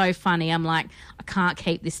they were so funny. I'm like, I can't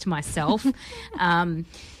keep this to myself. You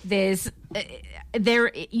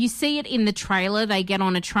see it in the trailer. They get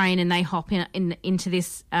on a train and they hop into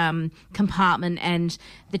this compartment, and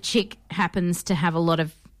the chick happens to have a lot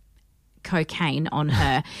of cocaine on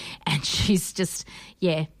her, and she's just,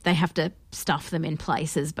 they have to stuff them in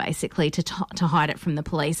places basically to hide it from the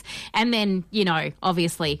police. And then,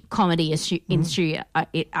 obviously comedy ensues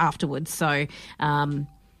afterwards. So, that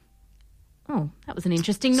was an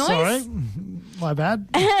interesting noise. Sorry, my bad.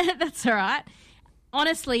 That's all right.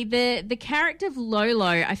 Honestly, the character of Lolo,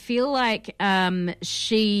 I feel like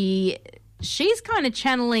she's kind of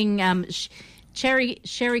channeling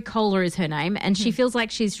Sherry Kohler is her name, and she feels like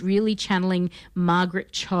she's really channeling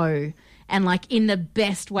Margaret Cho, and like in the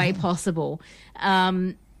best way possible.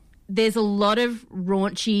 There's a lot of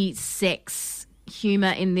raunchy sex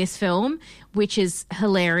humor in this film, which is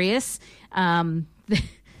hilarious.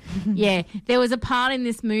 Yeah, there was a part in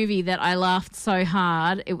this movie that I laughed so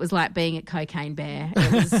hard it was like being at Cocaine Bear.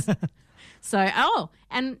 It was So,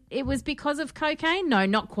 and it was because of cocaine? No,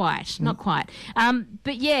 not quite. Not quite.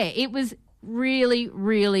 But yeah, it was really,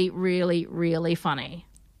 really, really, really funny.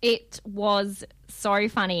 It was so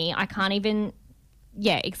funny. I can't even,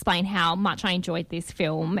 explain how much I enjoyed this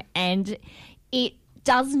film. And it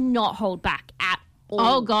does not hold back at all.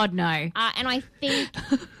 Oh, God, no. And I think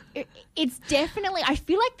it's definitely, I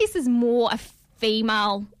feel like this is more a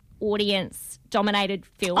female audience-dominated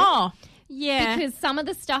film. Oh, yeah. Because some of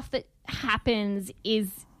the stuff that happens is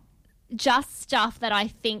just stuff that I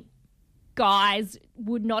think guys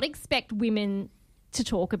would not expect women to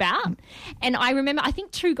talk about. And I remember, I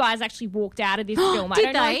think 2 guys actually walked out of this film. I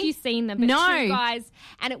don't know if you've seen them, but 2 guys.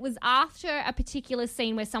 And it was after a particular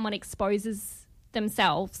scene where someone exposes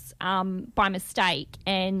themselves by mistake.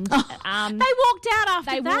 And they walked out after that?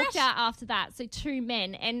 They walked out after that. So 2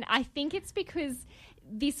 men. And I think it's because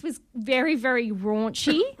this was very, very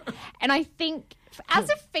raunchy. And I think as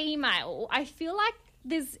a female, I feel like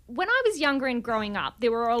when I was younger and growing up,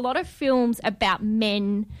 there were a lot of films about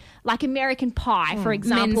men, like American Pie, for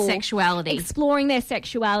example. Men's sexuality. Exploring their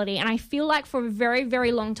sexuality. And I feel like for a very,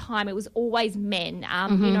 very long time, it was always men.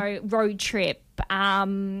 Road Trip.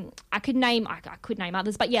 I could name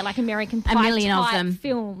others, but like American Pie, a million type of them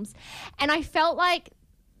films. And I felt like,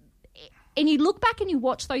 and you look back and you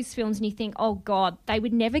watch those films and you think, oh God, they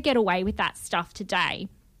would never get away with that stuff today.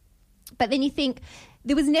 But then you think,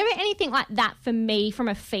 there was never anything like that for me from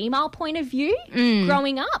a female point of view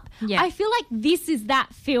growing up. Yeah. I feel like this is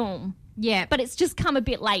that film. Yeah. But it's just come a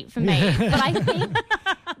bit late for me. But I think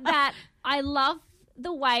that I love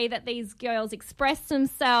the way that these girls express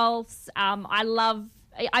themselves.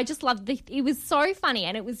 I just loved it was so funny,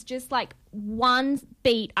 and it was just like one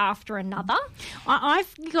beat after another.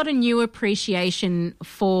 I've got a new appreciation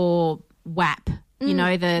for WAP. You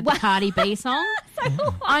know, the Cardi B song.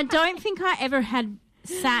 I don't think I ever had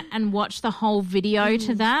sat and watched the whole video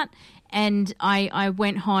to that. And I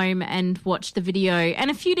went home and watched the video and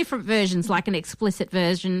a few different versions, like an explicit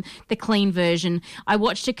version, the clean version. I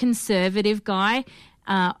watched a conservative guy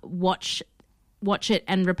watch it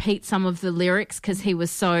and repeat some of the lyrics because he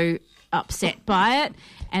was so upset by it.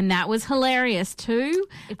 And that was hilarious too.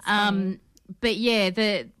 But yeah,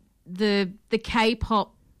 the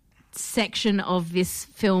K-pop section of this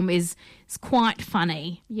film is quite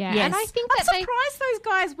funny. Yeah, yes. And I think I'm surprised those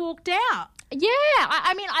guys walked out. Yeah,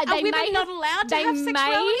 I mean, are women not allowed to have sexuality?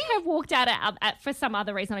 They may have walked out for some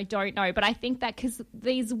other reason. I don't know, but I think that because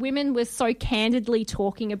these women were so candidly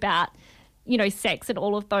talking about, you know, sex and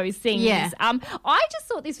all of those things. Yeah. I just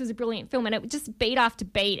thought this was a brilliant film, and it just beat after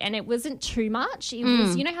beat, and it wasn't too much. It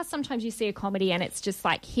was, you know how sometimes you see a comedy and it's just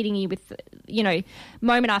like hitting you with, you know,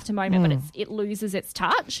 moment after moment, but it loses its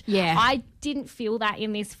touch. Yeah. I didn't feel that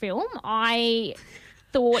in this film. I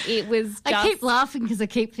thought it was just... I keep laughing because I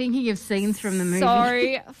keep thinking of scenes from the movie.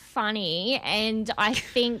 So funny, and I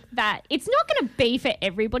think that it's not going to be for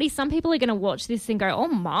everybody. Some people are going to watch this and go, oh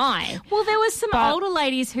my. Well, there was some older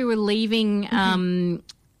ladies who were leaving.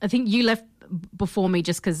 I think you left before me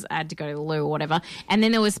just because I had to go to the loo or whatever. And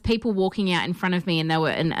then there was people walking out in front of me, and they were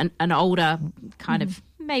an older kind of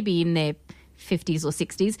maybe in their 50s or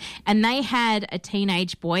 60s, and they had a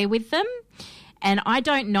teenage boy with them. And I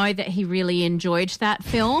don't know that he really enjoyed that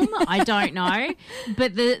film. I don't know.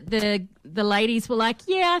 But the ladies were like,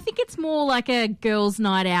 yeah, I think it's more like a girls'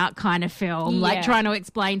 night out kind of film, like trying to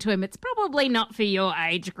explain to him it's probably not for your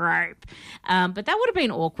age group. But that would have been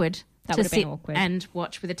awkward to sit and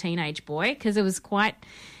watch with a teenage boy because it was quite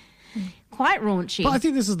raunchy. But I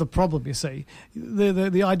think this is the problem, you see.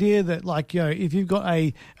 The idea that, like, you know, if you've got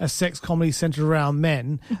a sex comedy centered around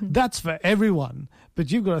men, that's for everyone. But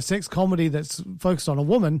you've got a sex comedy that's focused on a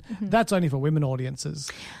woman, that's only for women audiences.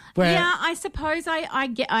 Yeah, I suppose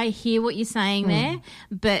I hear what you're saying there,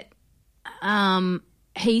 but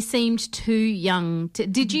he seemed too young.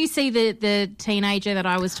 Did you see the teenager that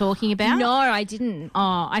I was talking about? No, I didn't.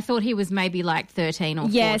 Oh, I thought he was maybe like 13 or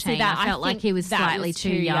 14. Yeah, so I felt like he was slightly too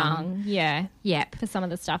young. Yeah. Yep. For some of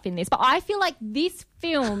the stuff in this. But I feel like this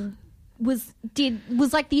film was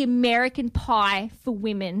like the American Pie for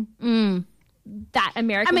women. That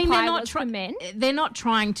American Pie was for men. They're not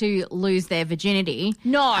trying to lose their virginity.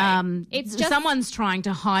 No, it's just someone's trying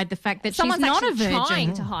to hide the fact that she's not a virgin.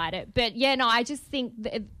 Trying to hide it, but yeah, no, I just think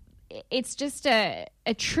that it's just a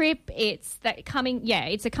trip. It's that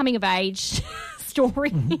it's a coming of age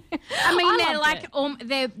story. I mean, they're like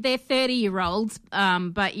they're 30-year-olds,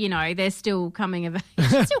 but you know they're still coming of age.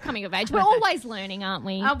 Still coming of age. We're always learning, aren't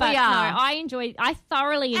we? Oh, but we are. No, I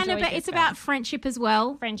thoroughly enjoyed it. And it's about friendship as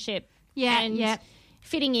well. Friendship. Yeah, and yeah.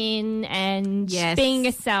 fitting in and Yes. being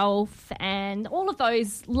yourself and all of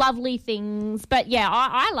those lovely things. But yeah,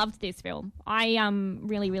 I loved this film. I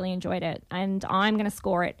really, really enjoyed it, and I'm going to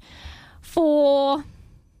score it for.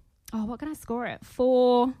 Oh, what can I score it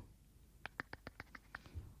for?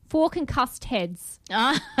 4 concussed heads.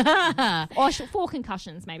 Or 4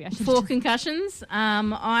 concussions, maybe I should. 4 concussions.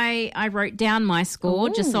 I wrote down my score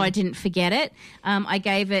just so I didn't forget it. I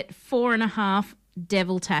gave it 4.5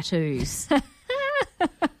 devil tattoos.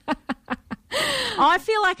 I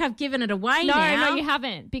feel like I've given it away now. No, you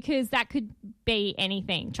haven't, because that could be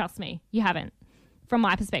anything. Trust me, you haven't. From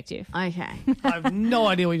my perspective. Okay. I have no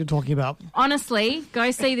idea what you're talking about. Honestly,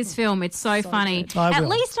 go see this film. It's so funny. At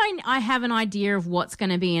least I have an idea of what's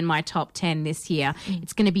going to be in my top 10 this year.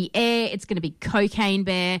 It's going to be Air. It's going to be Cocaine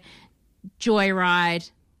Bear, Joyride.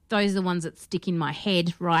 Those are the ones that stick in my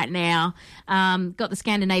head right now. Got the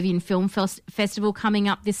Scandinavian Film Festival coming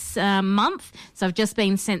up this month. So I've just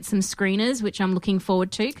been sent some screeners, which I'm looking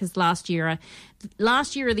forward to, because last year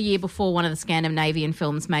or the year before, one of the Scandinavian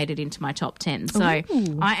films made it into my top 10. So I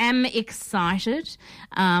am excited.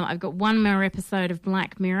 I've got one more episode of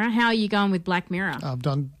Black Mirror. How are you going with Black Mirror? I've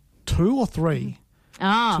done 2 or 3.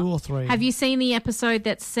 Oh. 2 or 3. Have you seen the episode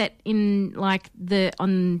that's set in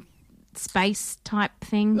on space type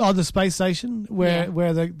thing? Oh, the space station where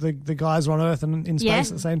the guys are on Earth and in space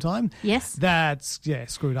at the same time? Yes. That's,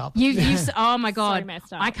 screwed up. Oh, my God. So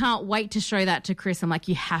messed up. I can't wait to show that to Chris. I'm like,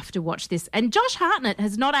 you have to watch this. And Josh Hartnett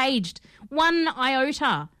has not aged one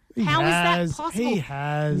iota. How is that possible? He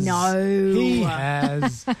has. No. He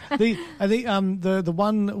has. The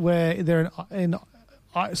one where they're in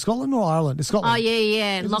Scotland or Ireland? It's Scotland. Oh,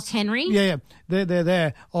 yeah. Loch Henry. Yeah. They're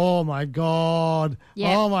there. Oh, my God.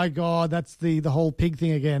 Yeah. Oh, my God. That's the whole pig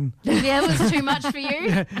thing again. Yeah, it was too much for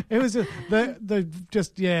you. It was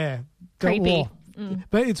Creepy.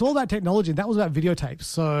 But it's all that technology. That was about videotapes.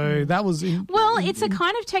 So that was... Well, it's a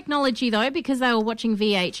kind of technology, though, because they were watching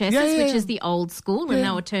VHSs, which is the old school, and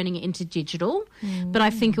they were turning it into digital. But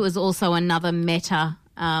I think it was also another meta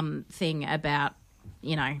thing about,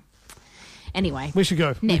 Anyway. We should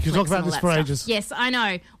go. Netflix, we could talk about and all this that for stuff. ages. Yes, I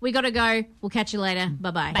know. We got to go. We'll catch you later.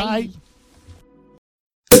 Bye-bye. Bye.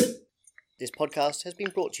 This podcast has been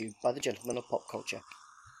brought to you by the Gentlemen of Pop Culture.